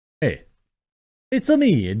It's a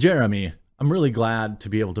me, Jeremy. I'm really glad to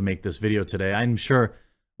be able to make this video today. I'm sure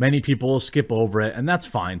many people will skip over it, and that's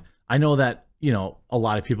fine. I know that, a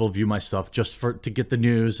lot of people view my stuff just to get the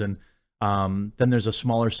news, and then there's a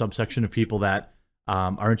smaller subsection of people that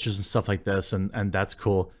are interested in stuff like this, and that's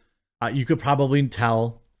cool. You could probably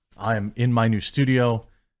tell I'm in my new studio.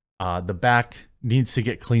 The back needs to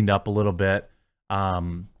get cleaned up a little bit,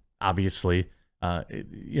 obviously.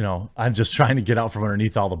 I'm just trying to get out from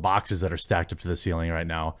underneath all the boxes that are stacked up to the ceiling right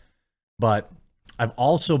now. But I've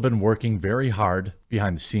also been working very hard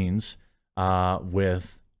behind the scenes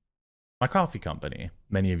with my coffee company.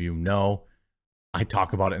 Many of you know I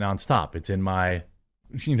talk about it nonstop. It's in my,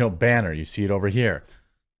 banner. You see it over here.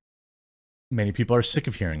 Many people are sick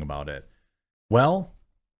of hearing about it. Well,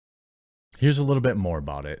 here's a little bit more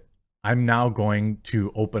about it. I'm now going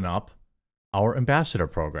to open up our ambassador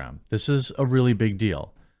program. This is a really big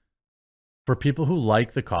deal for people who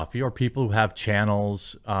like the coffee, or people who have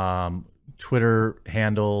channels, Twitter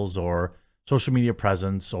handles, or social media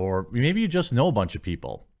presence, or maybe you just know a bunch of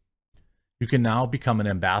people. You can now become an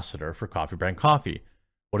ambassador for Coffee Brand Coffee.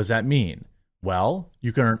 What does that mean? Well,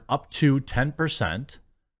 you can earn up to 10%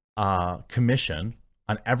 commission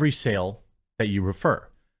on every sale that you refer.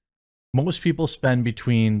 Most people spend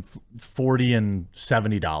between $40 and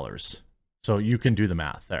 $70. So you can do the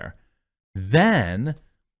math there. Then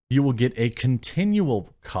you will get a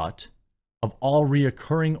continual cut of all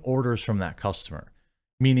reoccurring orders from that customer.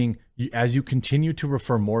 Meaning, as you continue to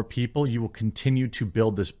refer more people, you will continue to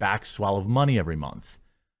build this back swell of money every month.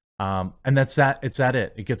 And that's that. It's that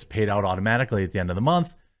it. It gets paid out automatically at the end of the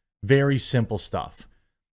month. Very simple stuff.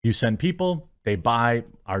 You send people, they buy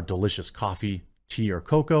our delicious coffee, tea, or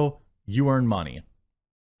cocoa, you earn money.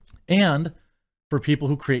 And for people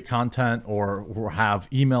who create content or have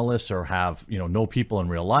email lists or have, know people in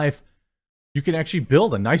real life, you can actually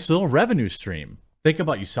build a nice little revenue stream. Think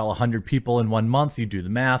about, you sell 100 people in 1 month, you do the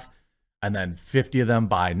math, and then 50 of them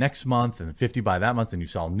by next month and 50 by that month, and you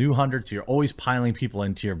sell a new 100. So you're always piling people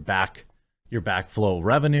into your backflow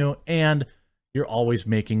revenue, and you're always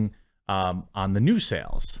making on the new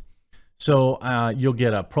sales. So you'll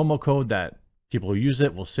get a promo code that people who use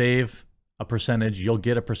it will save a percentage. You'll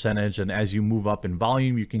get a percentage, and as you move up in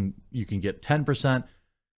volume, you can get 10%.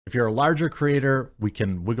 If you're a larger creator, we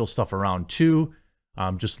can wiggle stuff around too.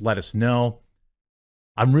 Just let us know.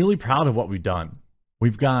 I'm really proud of what we've done.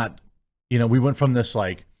 We've got, we went from this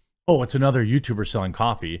like, oh, it's another YouTuber selling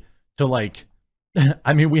coffee, to like,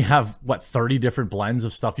 we have what, 30 different blends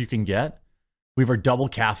of stuff you can get. We have our double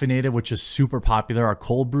caffeinated, which is super popular. Our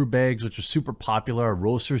cold brew bags, which are super popular. Our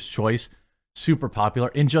roaster's choice, super popular.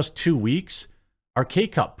 In just 2 weeks, our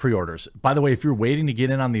K-Cup pre-orders. By the way, if you're waiting to get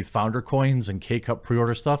in on the founder coins and K-Cup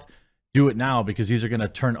pre-order stuff, do it now, because these are going to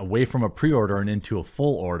turn away from a pre-order and into a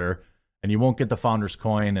full order, and you won't get the founder's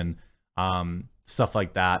coin and stuff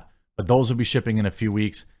like that. But those will be shipping in a few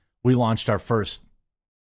weeks. We launched our first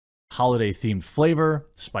holiday themed flavor,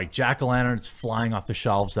 spiked jack-o'-lantern. It's flying off the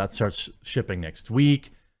shelves. That starts shipping next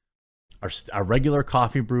week. Our regular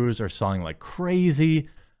coffee brews are selling like crazy.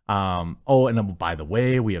 Oh, and by the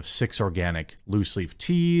way, we have 6 organic loose leaf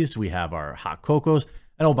teas. We have our hot cocos.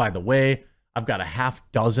 And oh, by the way, I've got a half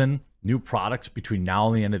dozen new products between now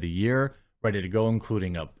and the end of the year ready to go,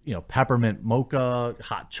 including a peppermint mocha,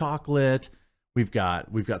 hot chocolate. We've got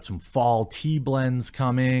some fall tea blends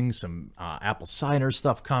coming, some apple cider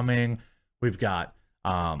stuff coming. We've got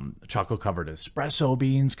chocolate covered espresso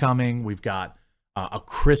beans coming. We've got a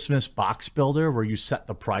Christmas box builder where you set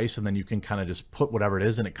the price and then you can kind of just put whatever it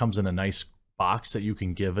is, and it comes in a nice box that you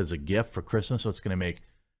can give as a gift for Christmas. So it's going to make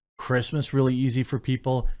Christmas really easy for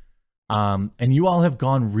people. And you all have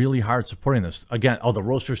gone really hard supporting this. Again, the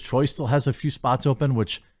Roaster's Choice still has a few spots open,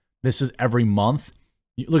 which this is every month.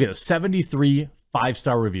 Look at this, 73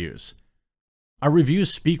 5-star reviews. Our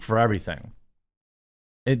reviews speak for everything.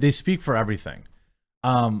 They speak for everything.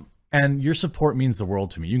 And your support means the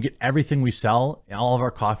world to me. You can get everything we sell, all of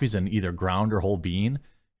our coffees, in either ground or whole bean. If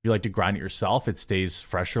you like to grind it yourself, it stays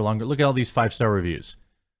fresher longer. Look at all these 5-star reviews.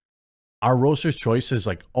 Our Roaster's Choice is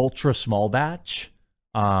like ultra small batch,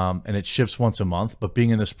 and it ships once a month. But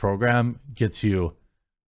being in this program gets you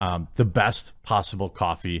the best possible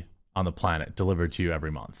coffee on the planet delivered to you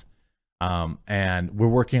every month. And we're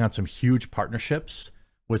working on some huge partnerships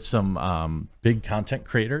with some big content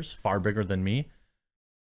creators, far bigger than me.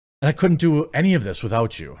 And I couldn't do any of this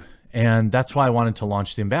without you. And that's why I wanted to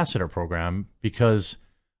launch the ambassador program, because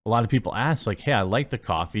a lot of people ask, like, hey, I like the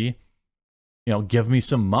coffee, give me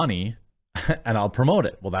some money and I'll promote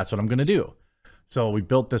it. Well, that's what I'm going to do. So we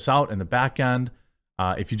built this out in the back end.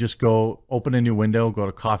 If you just go open a new window, go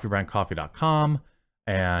to coffeebrandcoffee.com,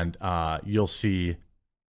 And you'll see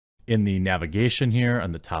in the navigation here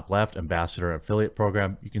on the top left, Ambassador Affiliate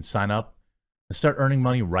Program, you can sign up and start earning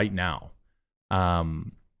money right now.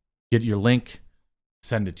 Get your link,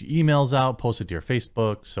 send it to emails out, post it to your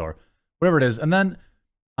Facebooks or whatever it is. And then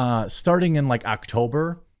starting in like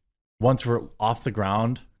October, once we're off the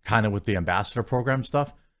ground, kind of with the ambassador program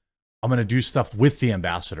stuff, I'm going to do stuff with the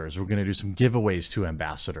ambassadors. We're going to do some giveaways to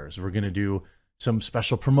ambassadors. We're going to do some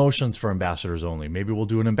special promotions for ambassadors only. Maybe we'll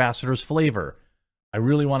do an ambassador's flavor. I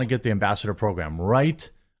really want to get the ambassador program right.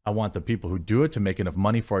 I want the people who do it to make enough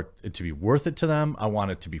money for it to be worth it to them. I want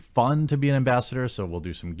it to be fun to be an ambassador. So we'll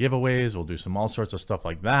do some giveaways. We'll do some all sorts of stuff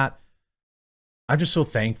like that. I'm just so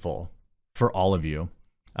thankful for all of you.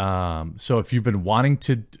 So if you've been wanting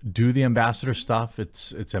to do the ambassador stuff,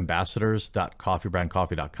 it's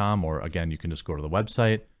ambassadors.coffeebrandcoffee.com, or again, you can just go to the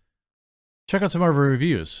website. Check out some of our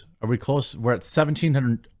reviews. Are we close? We're at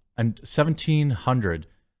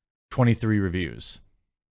 1,723 reviews.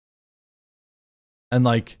 And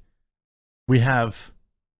like, we have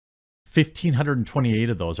 1,528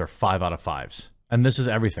 of those are 5 out of 5s. And this is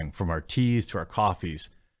everything from our teas to our coffees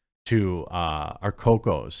to our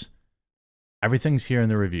cocos. Everything's here in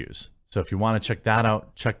the reviews. So if you want to check that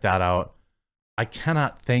out, check that out. I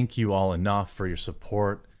cannot thank you all enough for your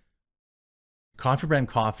support. Coffee Brand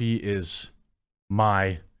Coffee is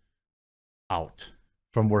my out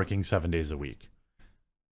from working 7 days a week.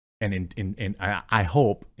 And I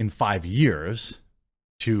hope in 5 years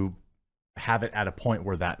to have it at a point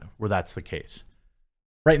where that's the case.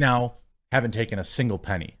 Right now, haven't taken a single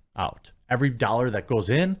penny out. Every dollar that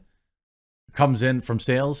comes in from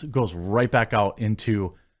sales, goes right back out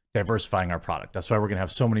into diversifying our product. That's why we're going to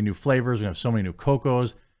have so many new flavors. We have so many new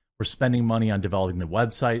cocos. We're spending money on developing the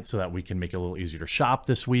website so that we can make it a little easier to shop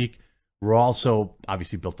this week. We're also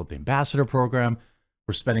obviously built up the ambassador program.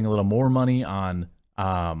 We're spending a little more money on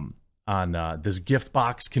this gift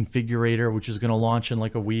box configurator, which is going to launch in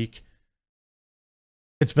like a week.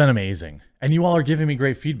 It's been amazing. And you all are giving me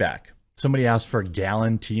great feedback. Somebody asked for a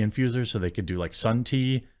gallon tea infuser so they could do like sun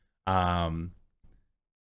tea. I'm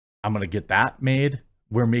going to get that made.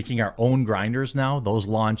 We're making our own grinders now. Those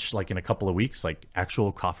launch like in a couple of weeks, like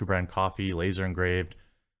actual Coffee Brand Coffee, laser engraved,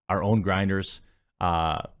 our own grinders.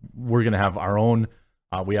 We're going to have our own,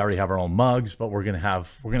 we already have our own mugs, but we're going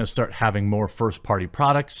to start having more first party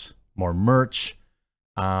products, more merch.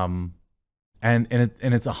 And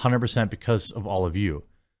it's 100% because of all of you.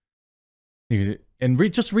 And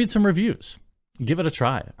just read some reviews. Give it a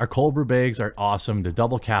try. Our cold brew bags are awesome. The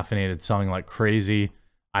double caffeinated, selling like crazy.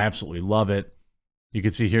 I absolutely love it. You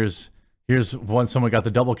can see here's one, someone got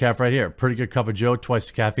the double cap right here. Pretty good cup of joe, twice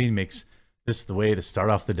the caffeine, makes this the way to start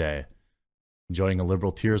off the day. Enjoying a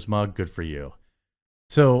Liberal Tears mug, good for you.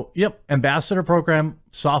 So, yep, ambassador program,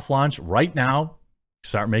 soft launch right now.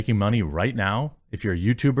 Start making money right now. If you're a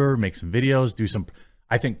YouTuber, make some videos, do some,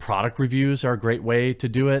 I think product reviews are a great way to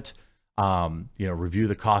do it. Review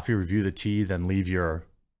the coffee, review the tea, then leave your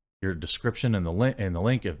description and the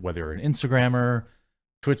link, if whether you're an Instagrammer,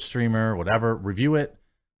 Twitch streamer, whatever, review it,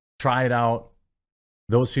 try it out.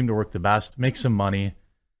 Those seem to work the best. Make some money,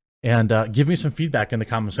 and give me some feedback in the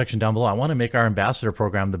comment section down below. I want to make our ambassador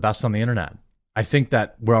program the best on the internet. I think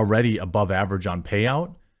that we're already above average on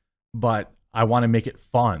payout, but I want to make it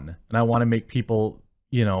fun, and I want to make people,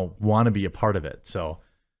 want to be a part of it. So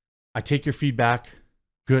I take your feedback,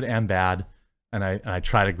 good and bad, and I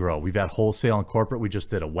try to grow. We've had wholesale and corporate. We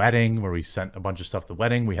just did a wedding where we sent a bunch of stuff to the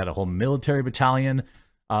wedding. We had a whole military battalion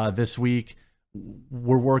this week.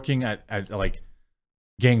 We're working at like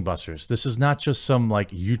gangbusters. This is not just some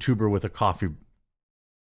like YouTuber with a coffee,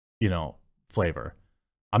 flavor.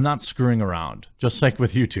 I'm not screwing around. Just like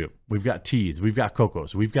with YouTube, we've got teas, we've got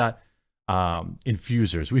cocos, we've got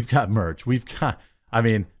infusers, we've got merch,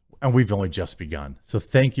 and we've only just begun. So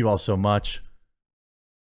thank you all so much.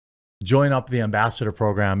 Join up the ambassador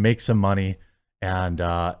program, make some money. And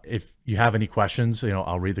if you have any questions,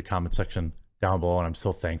 I'll read the comment section down below, and I'm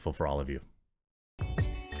so thankful for all of you.